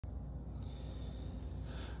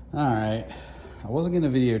All right, I wasn't gonna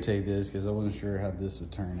videotape this because I wasn't sure how this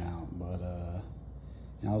would turn out, but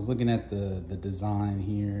you know, I was looking at the design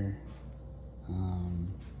here.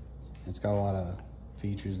 It's got a lot of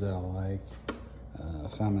features that I like. I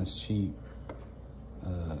found this cheap.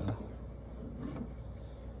 It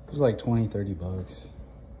was like 20-30 bucks.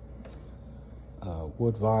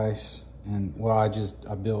 Wood vise, and well, I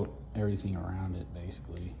built everything around it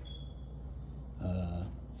basically.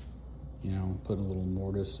 You know, put a little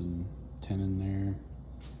mortise and tin in there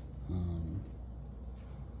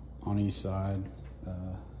on each side.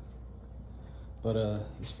 But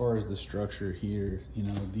as far as the structure here, you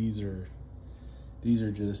know, these are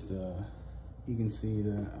just you can see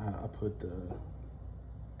that I put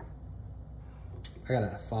I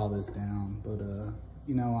gotta file this down, but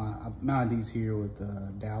you know, I've mounted these here with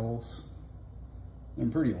dowels. They're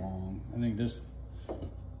pretty long. I think this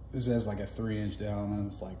has like a 3-inch dowel, and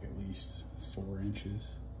it's like at least 4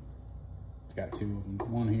 inches. It's got 2 of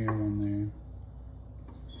them, one here, one there,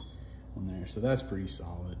 one there. So that's pretty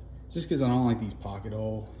solid. Just because I don't like these pocket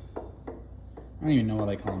hole, I don't even know why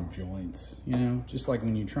they call them joints, you know? Just like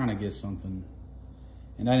when you're trying to get something,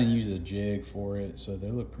 and I didn't use a jig for it, so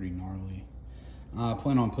they look pretty gnarly. I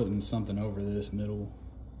plan on putting something over this middle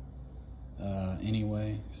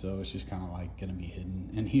anyway, so it's just kind of like gonna be hidden.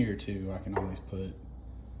 And here too, I can always put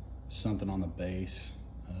something on the base.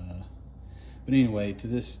 But anyway, to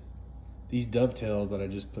these dovetails that I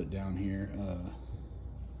just put down here,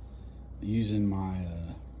 using my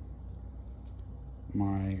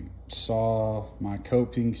my saw, my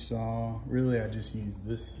coping saw. Really, I just use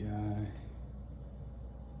this guy.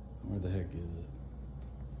 Where the heck is it?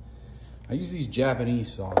 I use these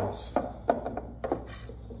Japanese saws,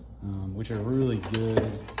 which are really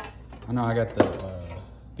good. I know I got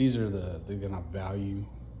these are the kind of value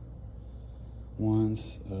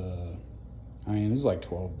ones. I mean, it was like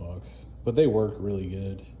 12 bucks, but they work really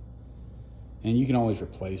good. And you can always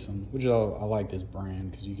replace them, which I like this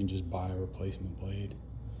brand because you can just buy a replacement blade.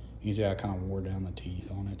 You can see I kind of wore down the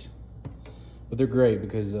teeth on it. But they're great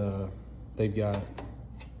because they've got,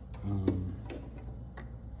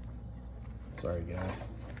 sorry guy.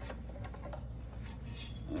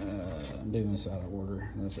 I'm doing this out of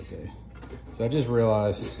order, that's okay. So I just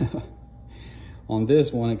realized on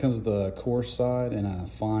this one, it comes with a coarse side and a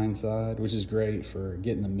fine side, which is great for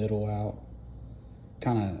getting the middle out.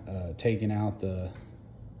 Kind of taking out the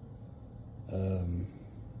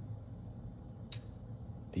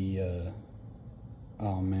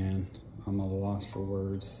oh man, I'm at a loss for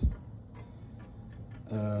words.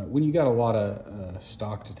 When you got a lot of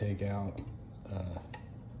stock to take out,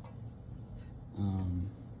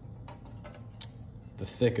 the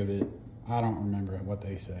thick of it, I don't remember what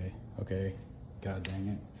they say. Okay, god dang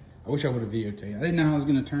it. I wish I would have videotaped. I didn't know how it was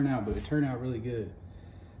gonna turn out, but it turned out really good.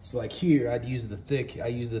 So like here, I use the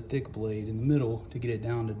thick blade in the middle to get it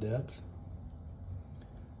down to depth.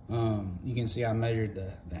 You can see I measured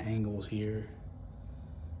the angles here.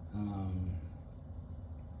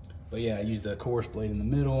 But yeah, I use the coarse blade in the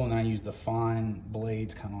middle, and I use the fine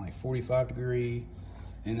blades kind of like 45 degree.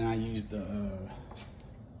 And then I use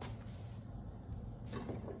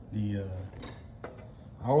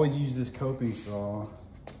I always use this coping saw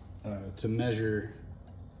to measure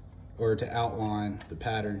or to outline the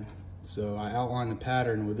pattern. So I outline the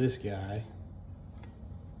pattern with this guy,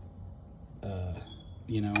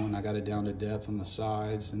 you know, and I got it down to depth on the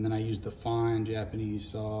sides. And then I use the fine Japanese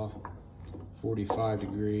saw, 45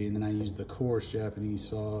 degree, and then I use the coarse Japanese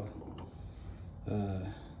saw, you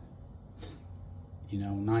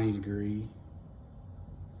know, 90 degree.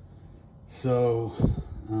 So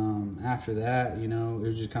after that, you know, it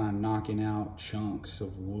was just kind of knocking out chunks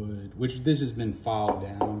of wood, which this has been filed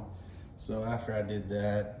down. So after I did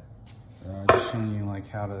that, just showing you like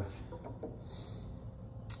how to,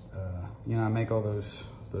 you know, I make all those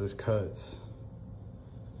cuts.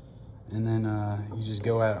 And then you just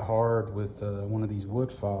go at it hard with one of these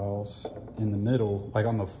wood files in the middle, like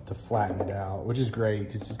to flatten it out, which is great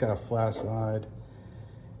because it's got a flat side.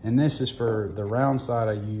 And this is for the round side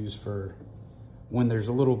I use for when there's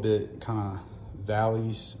a little bit kind of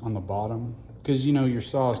valleys on the bottom, because you know your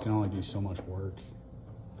saws can only do so much work.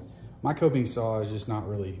 My coping saw is just not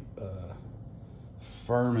really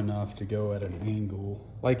firm enough to go at an angle.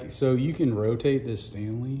 Like, so you can rotate this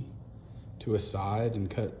Stanley to a side and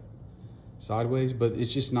cut sideways, but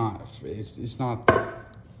it's just not, it's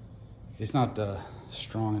not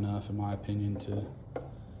strong enough in my opinion to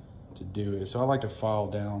do it. So I like to file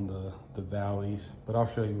down the valleys, but I'll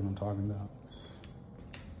show you what I'm talking about.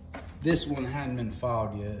 This one hadn't been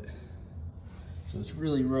filed yet, so it's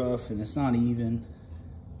really rough and it's not even.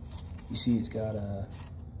 You see it's got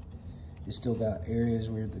It's still got areas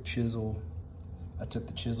where the chisel, I took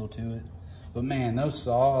the chisel to it. But man, those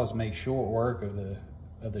saws make short work of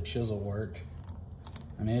the chisel work.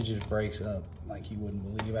 I mean, it just breaks up like you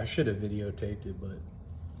wouldn't believe. I should have videotaped it, but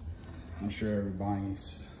I'm sure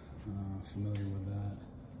everybody's familiar with that.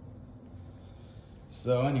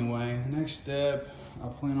 So anyway, next step, I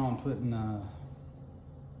plan on putting, I'm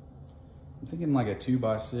thinking like a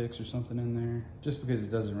 2x6 or something in there, just because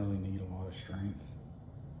it doesn't really need a lot of strength.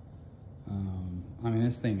 I mean,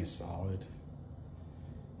 this thing is solid,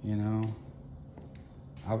 you know.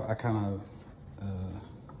 I kind of,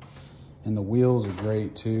 and the wheels are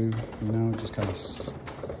great too, you know, just kind of,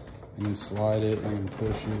 I can slide it, I can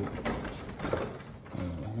push it,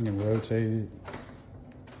 I can rotate it.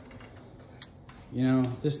 You know,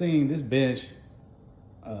 this bench,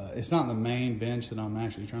 it's not the main bench that I'm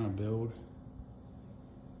actually trying to build.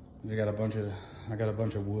 I got a bunch of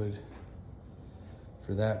wood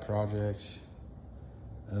for that project.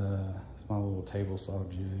 It's my little table saw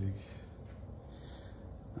jig.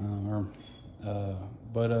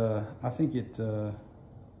 I think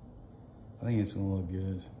it's gonna look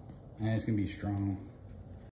good, and it's gonna be strong.